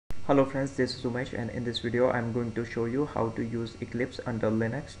Hello friends, this is Umesh, and in this video I'm going to show you how to use Eclipse under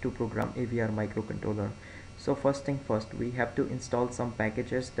Linux to program AVR microcontroller. So first thing first, we have to install some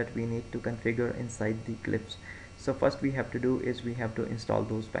packages that we need to configure inside the Eclipse. So first we have to do is we have to install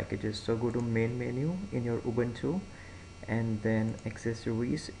those packages. So go to main menu in your Ubuntu and then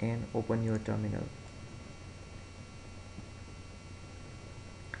accessories and open your terminal.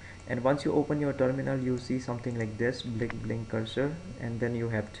 And once you open your terminal, you see something like this, blink cursor, and then you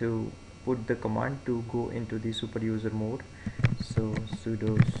have to put the command to go into the super user mode. So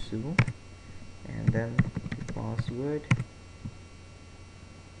sudo su and then the password.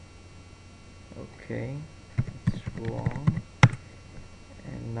 Okay, it's wrong,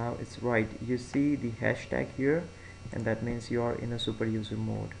 and now it's right. You see the hashtag here, and that means you are in a super user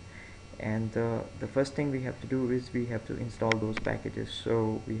mode. And the first thing we have to do is we have to install those packages.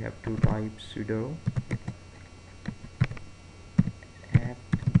 So we have to type sudo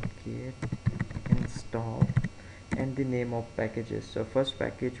apt-get install and the name of packages. So first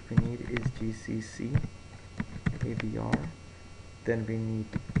package we need is gcc avr, then we need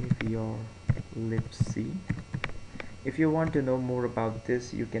avr libc. If you want to know more about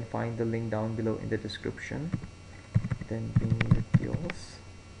this, you can find the link down below in the description. Then we need deals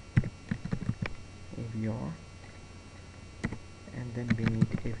AVR, and then we need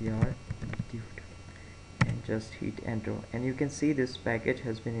AVR dude, and just hit enter, and you can see this package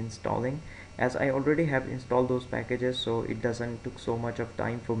has been installing. As I already have installed those packages, so it doesn't took so much of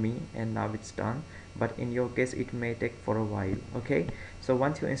time for me, and now it's done. But in your case it may take for a while. Okay, so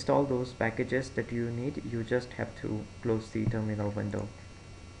once you install those packages that you need, you just have to close the terminal window.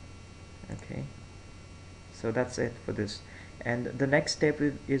 Okay, so that's it for this. And the next step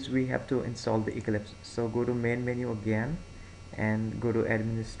is we have to install the Eclipse. So go to main menu again and go to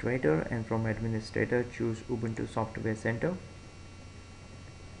administrator, and from administrator choose Ubuntu Software Center.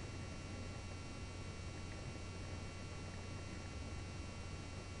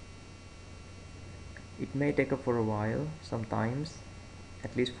 It may take up for a while, sometimes,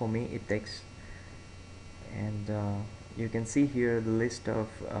 at least for me it takes. And you can see here the list of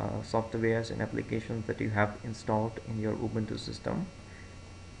softwares and applications that you have installed in your Ubuntu system.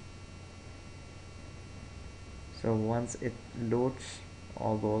 So once it loads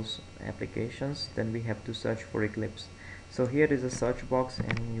all those applications, then we have to search for Eclipse. So here is a search box,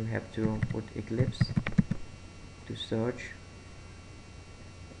 and you have to put Eclipse to search.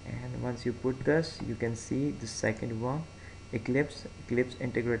 And once you put this, you can see the second one, Eclipse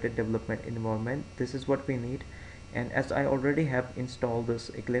Integrated Development Environment. This is what we need. And as I already have installed this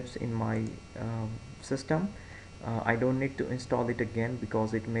Eclipse in my system, I don't need to install it again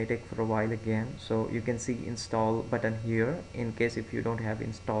because it may take for a while again. So you can see install button here. In case if you don't have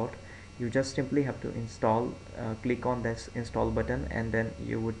installed, you just simply have to install, click on this install button, and then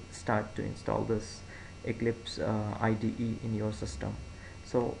you would start to install this Eclipse IDE in your system.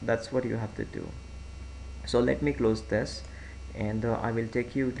 So that's what you have to do. So let me close this, and I will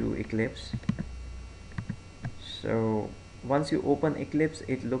take you to Eclipse. So once you open Eclipse,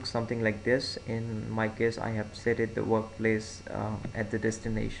 it looks something like this. In my case, I have set it the workplace at the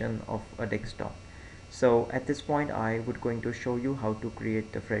destination of a desktop. So at this point, I would going to show you how to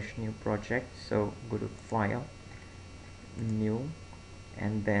create a fresh new project. So go to File, New,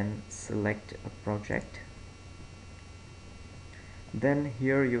 and then select a project. Then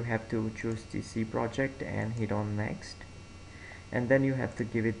here you have to choose the C project and hit on next, and then you have to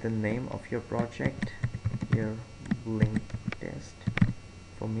give it the name of your project. Here, blink test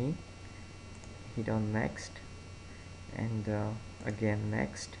for me. Hit on next, and again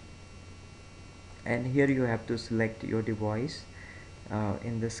next, and here you have to select your device.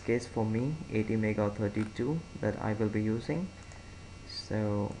 In this case for me, 80 mega 32 that I will be using.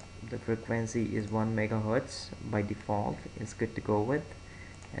 So the frequency is 1 megahertz by default, is good to go with,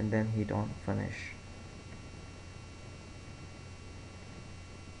 and then hit on finish.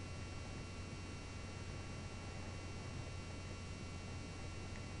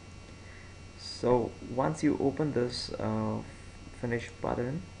 So once you open this finish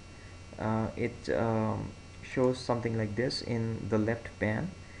button, it shows something like this in the left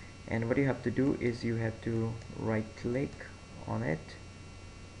pane, and what you have to do is you have to right click on it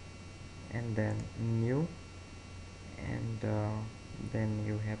and then new, and then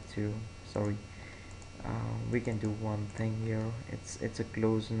you have to, sorry, we can do one thing here. It's a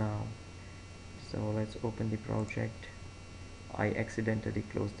close now, so let's open the project. I accidentally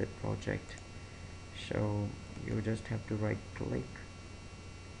closed that project, so you just have to right click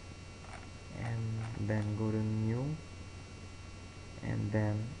and then go to new, and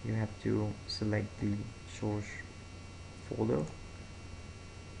then you have to select the source folder,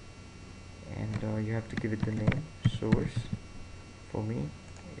 and you have to give it the name source. For me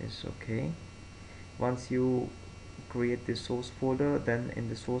is okay. Once you create the source folder, then in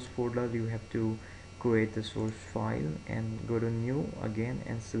the source folder you have to create the source file and go to new again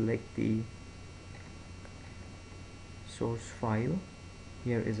and select the source file.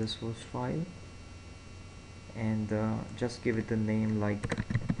 Here is a source file, and just give it the name, like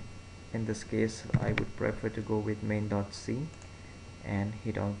in this case I would prefer to go with main.c, and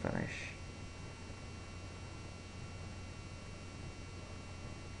hit on finish.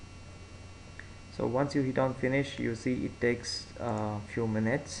 So once you hit on finish, you see it takes a few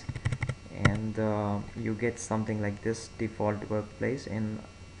minutes, and you get something like this default workplace. And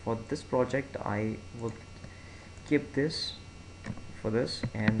for this project I would keep this for this,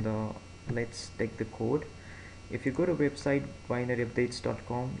 and let's take the code. If you go to website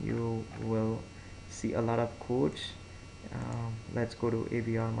binaryupdates.com, you will see a lot of codes. Let's go to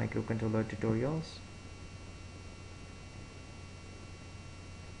AVR Microcontroller tutorials,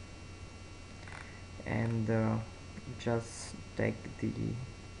 and just take the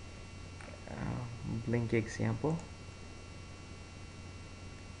blink example.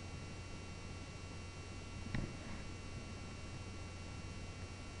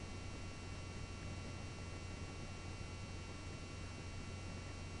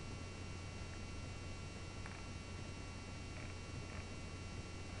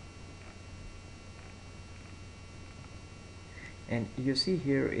 And you see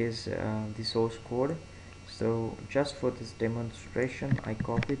here is the source code. So just for this demonstration I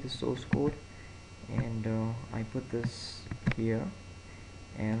copy the source code, and I put this here,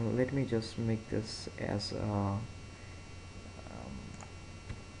 and let me just make this as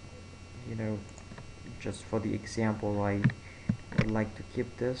you know, just for the example I would like to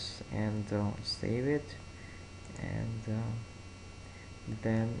keep this, and save it, and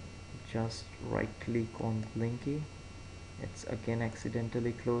then just right click on Blinky. It's again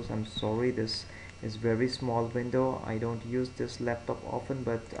accidentally closed. I'm sorry, this is very small window. I don't use this laptop often,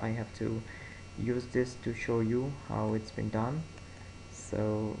 but I have to use this to show you how it's been done.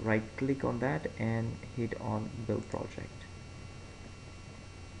 So right click on that and hit on build project.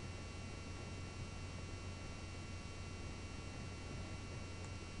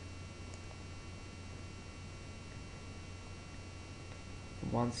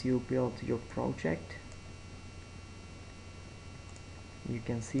 Once you build your project, you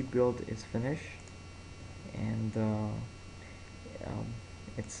can see build is finished, and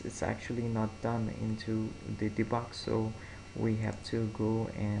it's actually not done into the debug, so we have to go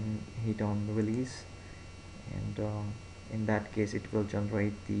and hit on release, and in that case it will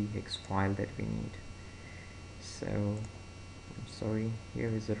generate the hex file that we need. So I'm sorry, here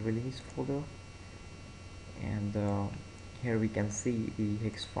is a release folder, and here we can see the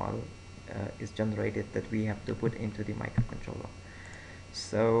hex file is generated that we have to put into the microcontroller.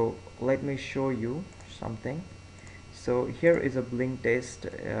 So let me show you something. So here is a blink test,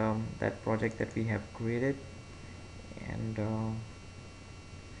 that project that we have created, and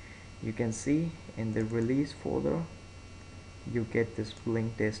you can see in the release folder you get this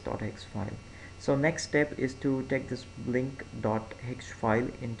blink test.hex file. So next step is to take this blink.hex file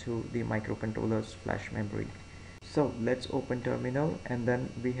into the microcontroller's flash memory. So let's open terminal, and then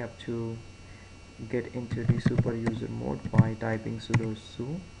we have to get into the super user mode by typing sudo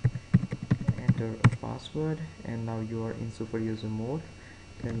su, enter a password, and now you are in super user mode.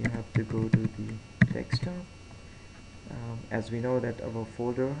 Then you have to go to the desktop. As we know that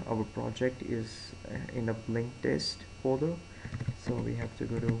our project is in a blink test folder, so we have to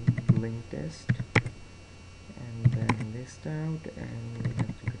go to blink test and then list out, and we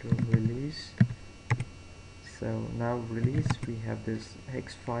have to go to release. So now release, we have this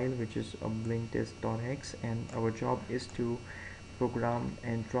hex file which is a blink test.hex, and our job is to program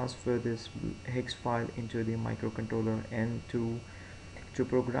and transfer this hex file into the microcontroller. And to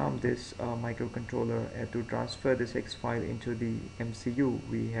program this microcontroller, to transfer this hex file into the MCU,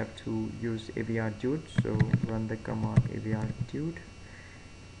 we have to use AVR dude. So run the command AVR dude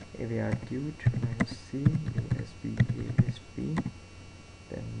 -c USB ASP,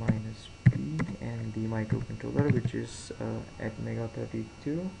 then -p, and the microcontroller, which is Atmel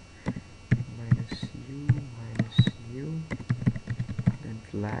 32, -u, then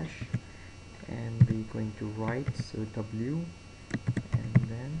flash, and we're going to write, so W, and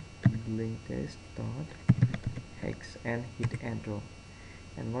then blink test dot hex, and hit enter.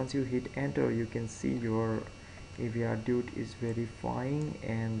 And once you hit enter, you can see your AVR dude is verifying,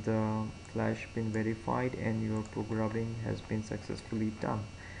 and the flash been verified, and your programming has been successfully done.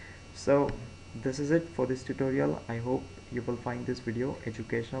 So This is it for this tutorial. I hope you will find this video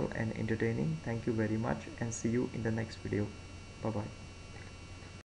educational and entertaining. Thank you very much and see you in the next video. Bye bye.